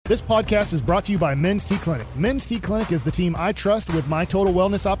This podcast is brought to you by Men's T Clinic. Men's T Clinic is the team I trust with my total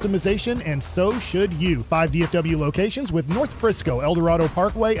wellness optimization, and so should you. 5 DFW locations with North Frisco, El Dorado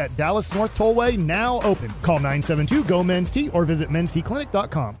Parkway at Dallas North Tollway now open. Call 972-GO-MEN'S-T or visit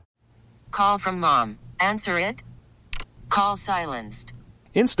mensteclinic.com. Call from mom. Answer it. Call silenced.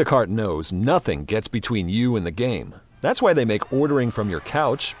 Instacart knows nothing gets between you and the game. That's why they make ordering from your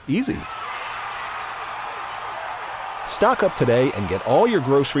couch easy. Stock up today and get all your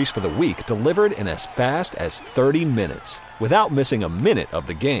groceries for the week delivered in as fast as 30 minutes without missing a minute of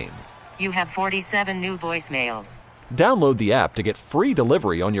the game. You have 47 new voicemails. Download the app to get free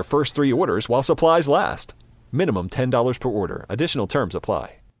delivery on your first 3 orders while supplies last. Minimum $10 per order. Additional terms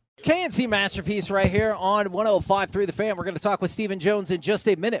apply. K&C Masterpiece right here on 105.3 The Fan. We're going to talk with Stephen Jones in just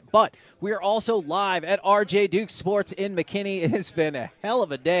a minute, but we are also live at RJ Duke Sports in McKinney. It has been a hell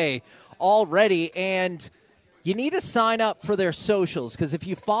of a day already, and you need to sign up for their socials, because if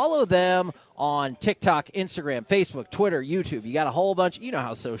you follow them on TikTok, Instagram, Facebook, Twitter, YouTube, you got a whole bunch. You know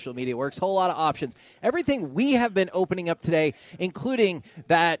how social media works, whole lot of options. Everything we have been opening up today, including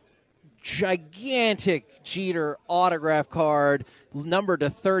that gigantic Jeter autograph card number to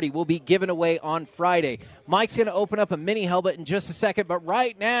 30 will be given away on Friday. Mike's going to open up a mini helmet in just a second, but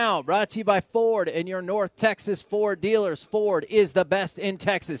right now, brought to you by Ford and your North Texas Ford dealers. Ford is the best in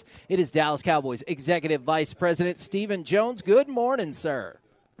Texas. It is Dallas Cowboys Executive Vice President Stephen Jones. Good morning, sir.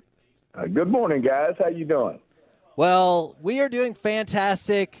 Good morning, guys. How you doing? Well, we are doing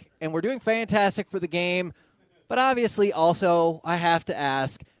fantastic, and we're doing fantastic for the game, but obviously also I have to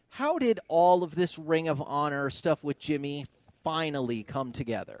ask, how did all of this Ring of Honor stuff with Jimmy finally come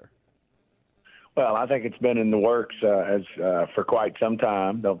together? Well, I think it's been in the works for quite some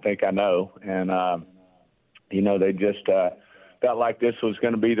time. Don't think I know. And, they just felt like this was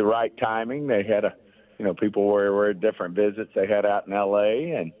going to be the right timing. They had people were at different visits they had out in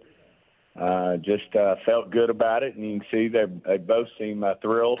L.A. and just felt good about it. And you can see they both seem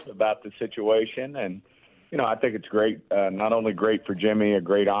thrilled about the situation. And, I think it's great, not only great for Jimmy, a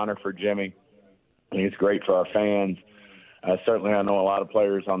great honor for Jimmy. I think it's great for our fans. Certainly, I know a lot of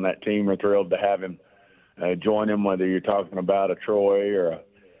players on that team are thrilled to have him join him, whether you're talking about a Troy or a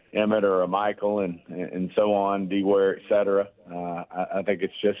Emmett or a Michael and so on, D-Ware, et cetera. I think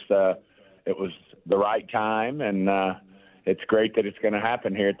it's just it was the right time, and it's great that it's going to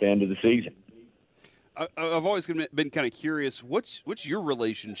happen here at the end of the season. I've always been kind of curious, what's your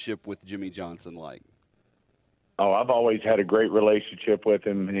relationship with Jimmy Johnson like? Oh, I've always had a great relationship with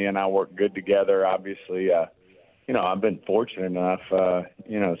him. He and I work good together, obviously. I've been fortunate enough,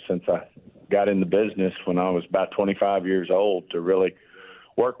 since I got in the business when I was about 25 years old to really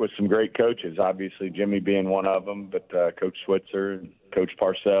work with some great coaches, obviously Jimmy being one of them, but Coach Switzer and Coach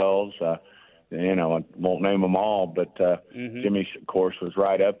Parcells, I won't name them all, but Jimmy, of course, was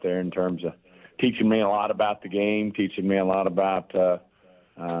right up there in terms of teaching me a lot about the game, teaching me a lot about,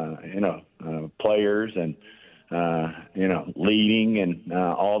 players and, leading and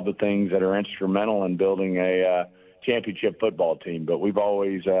all the things that are instrumental in building a championship football team. But we've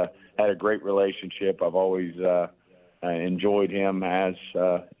always had a great relationship. I've always enjoyed him as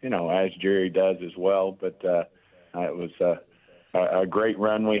Jerry does as well. But it was a great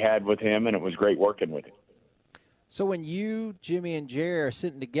run we had with him, and it was great working with him. So when you, Jimmy, and Jerry are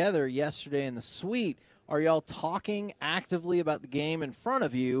sitting together yesterday in the suite, are y'all talking actively about the game in front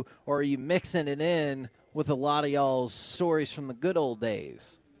of you, or are you mixing it in with a lot of y'all's stories from the good old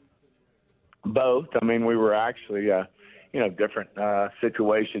days? Both. I mean, we were actually, different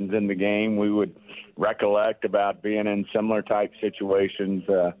situations in the game. We would recollect about being in similar type situations,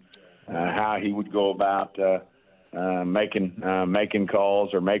 how he would go about making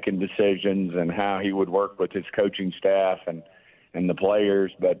calls or making decisions, and how he would work with his coaching staff and the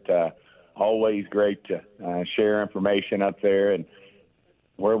players. But always great to share information up there and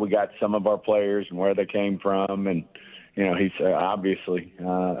where we got some of our players and where they came from. And, he's obviously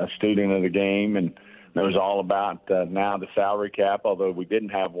a student of the game and knows all about now the salary cap, although we didn't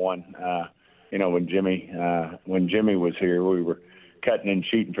have one, when Jimmy was here. We were cutting and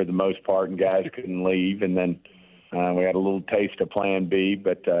shooting for the most part, and guys couldn't leave. And then we had a little taste of Plan B,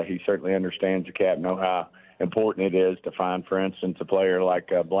 but he certainly understands the cap, know how important it is to find, for instance, a player like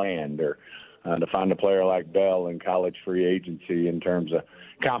Bland or to find a player like Bell in college free agency in terms of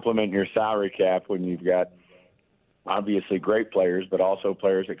complementing your salary cap when you've got obviously great players, but also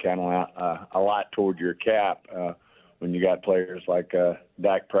players that count a lot toward your cap. When you got players like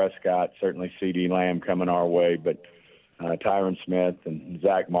Dak Prescott, certainly C.D. Lamb coming our way, but Tyron Smith and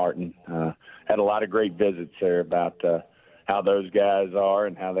Zach Martin had a lot of great visits there about how those guys are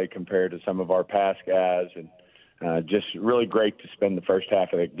and how they compare to some of our past guys. And just really great to spend the first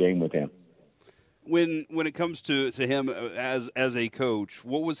half of the game with him. When it comes to him as a coach,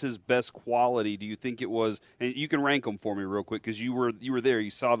 what was his best quality? Do you think it was? And you can rank them for me real quick because you were there.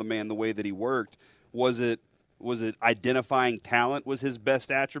 You saw the man, the way that he worked. Was it identifying talent was his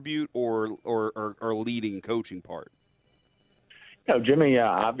best attribute, or leading coaching part? Jimmy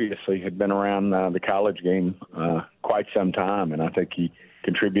obviously had been around the college game quite some time, and I think he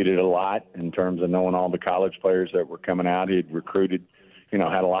contributed a lot in terms of knowing all the college players that were coming out. He had recruited.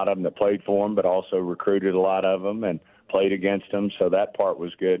 Had a lot of them that played for him, but also recruited a lot of them and played against them. So that part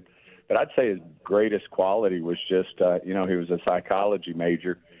was good. But I'd say his greatest quality was just, he was a psychology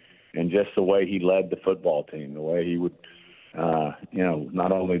major, and just the way he led the football team, the way he would,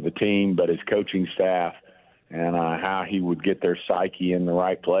 not only the team, but his coaching staff, and how he would get their psyche in the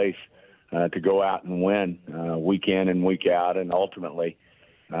right place to go out and win week in and week out, and ultimately,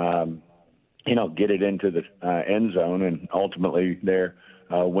 get it into the end zone and ultimately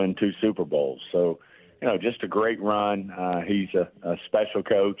win 2 Super Bowls. So, just a great run. He's a special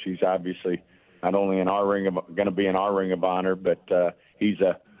coach. He's obviously not only going to be in our Ring of Honor, but he's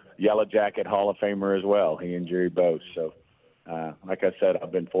a Yellow Jacket Hall of Famer as well, he and Jerry Bose. So, like I said,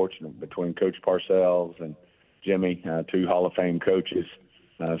 I've been fortunate between Coach Parcells and Jimmy, 2 Hall of Fame coaches.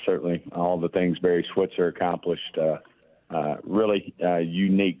 Certainly all the things Barry Switzer accomplished, really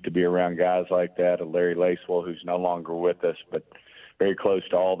unique to be around guys like that. Larry Lacewell, who's no longer with us, but very close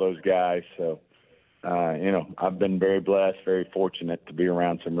to all those guys. So, I've been very blessed, very fortunate to be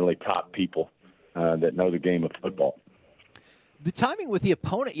around some really top people that know the game of football. The timing with the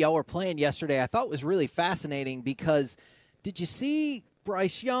opponent y'all were playing yesterday I thought was really fascinating because did you see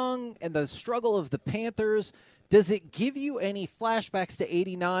Bryce Young and the struggle of the Panthers? Does it give you any flashbacks to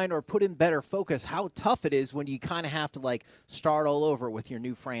 '89 or put in better focus how tough it is when you kind of have to start all over with your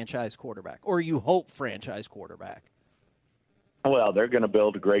new franchise quarterback, or you hope franchise quarterback? Well, they're going to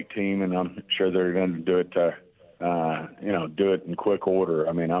build a great team, and I'm sure they're going to do it do it in quick order.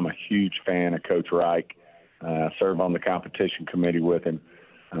 I mean, I'm a huge fan of Coach Reich. Serve on the competition committee with him.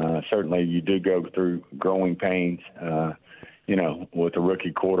 Certainly you do go through growing pains, with a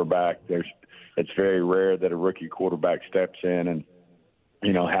rookie quarterback. It's very rare that a rookie quarterback steps in and,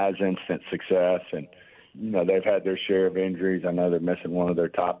 has instant success. And, they've had their share of injuries. I know they're missing one of their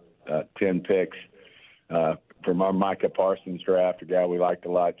top 10 picks from our Micah Parsons draft, a guy we liked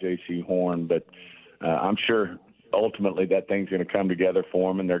a lot, J.C. Horn. But I'm sure ultimately that thing's going to come together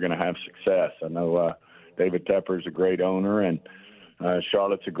for them and they're going to have success. I know David Tepper's a great owner, and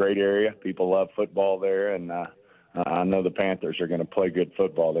Charlotte's a great area. People love football there, and I know the Panthers are going to play good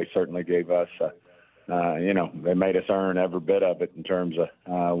football. They certainly gave us, they made us earn every bit of it in terms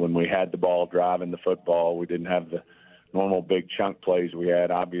of when we had the ball driving the football. We didn't have the normal big chunk plays we had.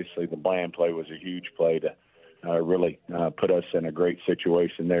 Obviously, the Bland play was a huge play to really put us in a great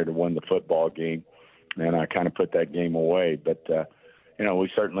situation there to win the football game, and I kind of put that game away. But,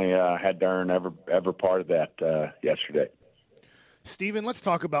 we certainly had to earn every part of that yesterday. Stephen, let's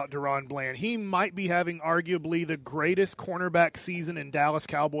talk about DaRon Bland. He might be having arguably the greatest cornerback season in Dallas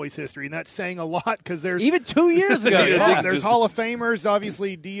Cowboys history, and that's saying a lot because there's even 2 years ago. There's Hall of Famers,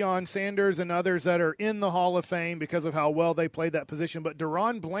 obviously Deion Sanders and others that are in the Hall of Fame because of how well they played that position. But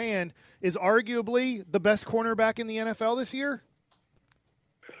DaRon Bland is arguably the best cornerback in the NFL this year.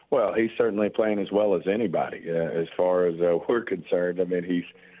 Well, he's certainly playing as well as anybody as far as we're concerned. I mean, he's,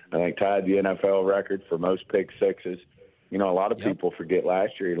 I think, tied the NFL record for most pick sixes. A lot of people forget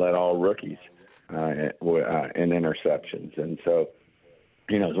last year he led all rookies in interceptions. And so,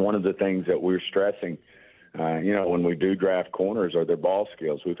 it's one of the things that we're stressing, when we do draft corners are their ball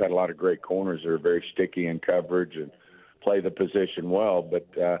skills. We've had a lot of great corners that are very sticky in coverage and play the position well, but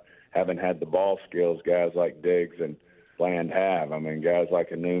haven't had the ball skills guys like Diggs and Bland have. I mean, guys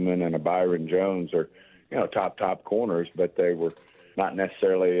like a Newman and a Byron Jones are, top corners, but they were not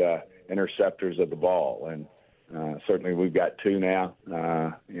necessarily interceptors of the ball. And certainly we've got 2 now.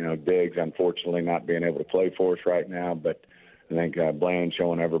 Diggs, unfortunately, not being able to play for us right now, but I think Bland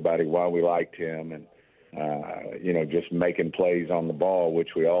showing everybody why we liked him and, just making plays on the ball, which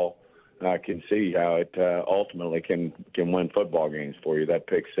we all can see how it ultimately can win football games for you. That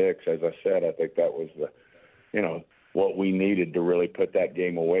pick six, as I said, I think that was what we needed to really put that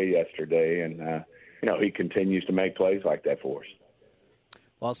game away yesterday. And, he continues to make plays like that for us.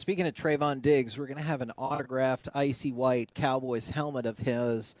 Well, speaking of Trayvon Diggs, we're going to have an autographed icy white Cowboys helmet of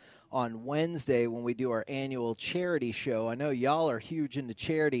his on Wednesday when we do our annual charity show. I know y'all are huge into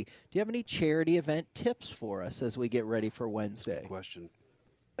charity. Do you have any charity event tips for us as we get ready for Wednesday? Good question.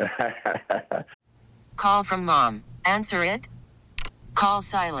 Call from mom. Answer it. Call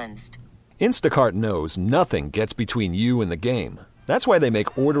silenced. Instacart knows nothing gets between you and the game. That's why they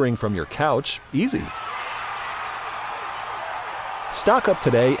make ordering from your couch easy. Stock up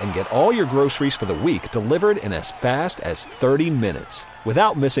today and get all your groceries for the week delivered in as fast as 30 minutes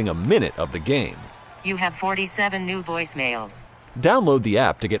without missing a minute of the game. You have 47 new voicemails. Download the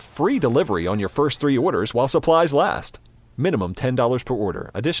app to get free delivery on your first 3 orders while supplies last. Minimum $10 per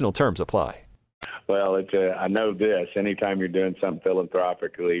order. Additional terms apply. Well, I know this. Anytime you're doing something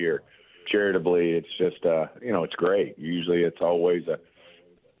philanthropically or charitably, it's just, it's great. Usually it's always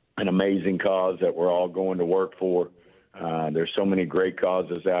an amazing cause that we're all going to work for. There's so many great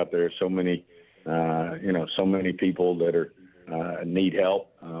causes out there, so many people that are need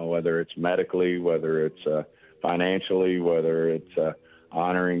help, whether it's medically, whether it's financially, whether it's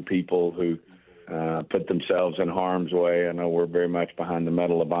honoring people who put themselves in harm's way. I know we're very much behind the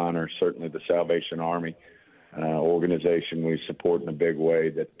Medal of Honor, certainly the Salvation Army organization we support in a big way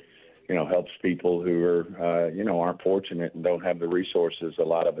that, helps people who are, aren't fortunate and don't have the resources a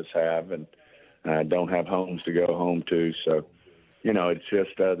lot of us have and don't have homes to go home to. So, it's just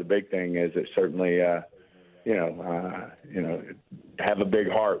the big thing is it certainly, have a big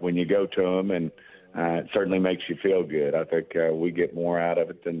heart when you go to them, and it certainly makes you feel good. I think we get more out of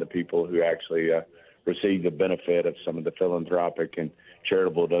it than the people who actually receive the benefit of some of the philanthropic and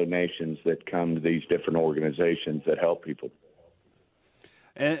charitable donations that come to these different organizations that help people.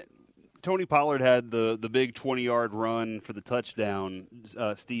 And Tony Pollard had the big 20-yard run for the touchdown,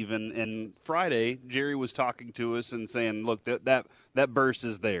 Stephen. And Friday, Jerry was talking to us and saying, look, that burst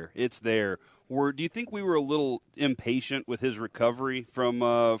is there. It's there. Do you think we were a little impatient with his recovery from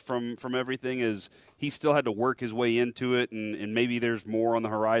everything, as he still had to work his way into it, and maybe there's more on the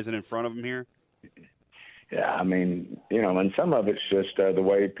horizon in front of him here? Yeah, I mean, and some of it's just the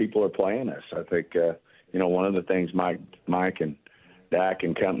way people are playing us. I think, one of the things Mike and Dak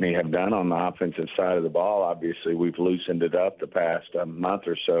and company have done on the offensive side of the ball, obviously we've loosened it up the past month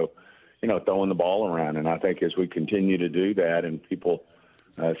or so, throwing the ball around. And I think as we continue to do that and people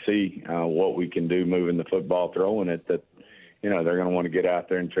see what we can do moving the football, throwing it, that, they're going to want to get out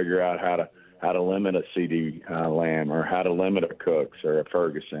there and figure out how to limit a CD Lamb or how to limit a Cooks or a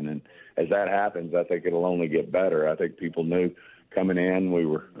Ferguson. And as that happens, I think it'll only get better. I think people knew coming in, we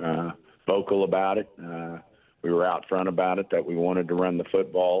were vocal about it. We were out front about it, that we wanted to run the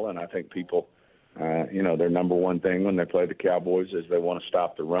football. And I think people, their number one thing when they play the Cowboys is they want to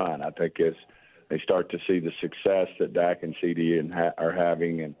stop the run. I think as they start to see the success that Dak and CD are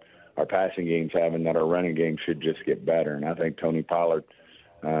having and our passing game's having, that our running game should just get better. And I think Tony Pollard,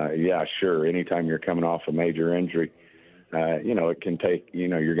 sure, anytime you're coming off a major injury, it can take,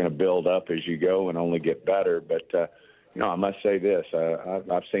 you're going to build up as you go and only get better. But, I must say this,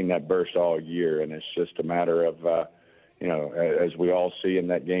 I've seen that burst all year, and it's just a matter of, as we all see in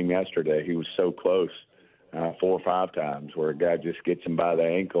that game yesterday, he was so close 4 or 5 times where a guy just gets him by the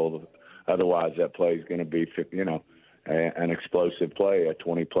ankle. Otherwise, that play is going to be, an explosive play, a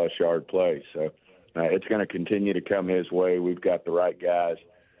 20-plus yard play. So it's going to continue to come his way. We've got the right guys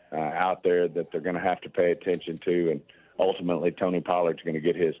out there that they're going to have to pay attention to, and ultimately Tony Pollard's going to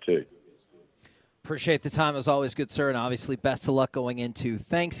get his too. Appreciate the time as always, good sir, and obviously best of luck going into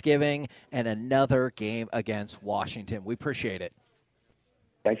Thanksgiving and another game against Washington. We appreciate it.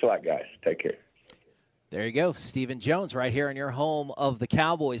 Thanks a lot, guys. Take care. There you go, Stephen Jones right here in your home of the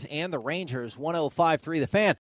Cowboys and the Rangers, 105.3 The Fan.